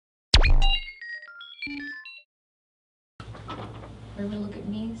Remember, look at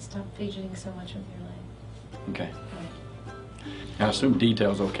me. Stop fidgeting so much with your leg. Okay. Right. I assume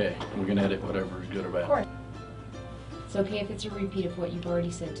detail's okay. We can edit whatever is good or bad. Of course. It's okay if it's a repeat of what you've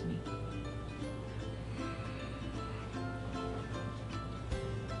already said to me.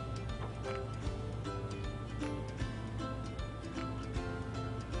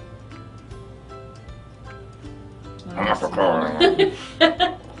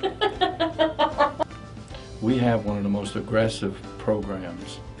 We have one of the most aggressive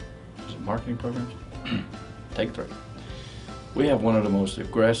programs. Is it marketing programs? Take 3. We have one of the most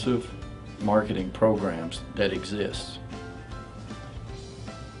aggressive marketing programs that exists.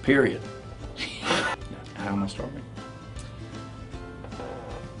 Period. How am I starting?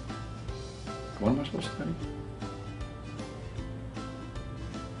 What am I supposed to tell you?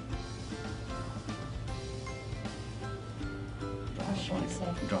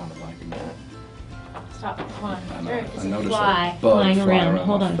 I'm drawing a blank again. Stop. Come on. I know. There's I a noticed fly a bug flying fly around. around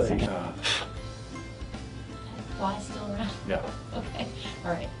Hold my on a face. second. Fly still around? Yeah. Okay.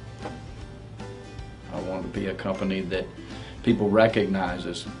 All right. I want to be a company that people recognize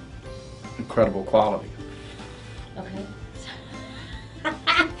as incredible quality. Okay.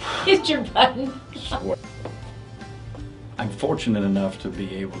 Hit your button. I'm fortunate enough to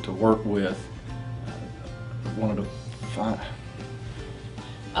be able to work with one of the fine.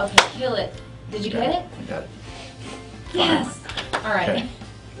 Okay, kill it. Did you get it? I got it. Yes. All right. Okay.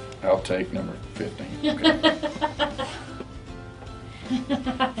 I'll take number 15. Okay.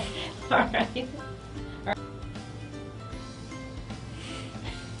 All right.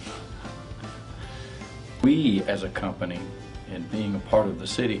 We as a company, and being a part of the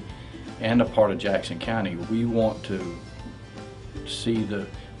city and a part of Jackson County, we want to see the,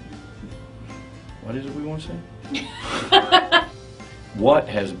 what is it we want to see? What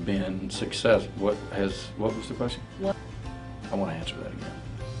has been success? What was the question? What? I want to answer that again.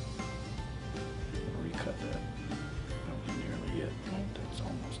 I'll recut that. That was nearly it. Okay. That's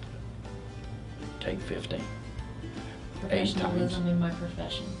almost it. Take 15. 8 times. Professionalism in my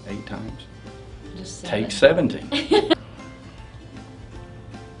profession. 8 times. Just 7. Take 17.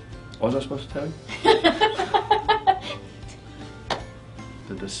 What was I supposed to tell you?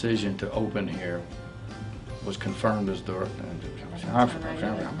 The decision to open here was confirmed as the...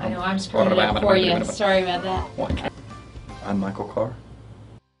 I know, I'm screwing it up for you. Sorry about that. I'm Michael Carr.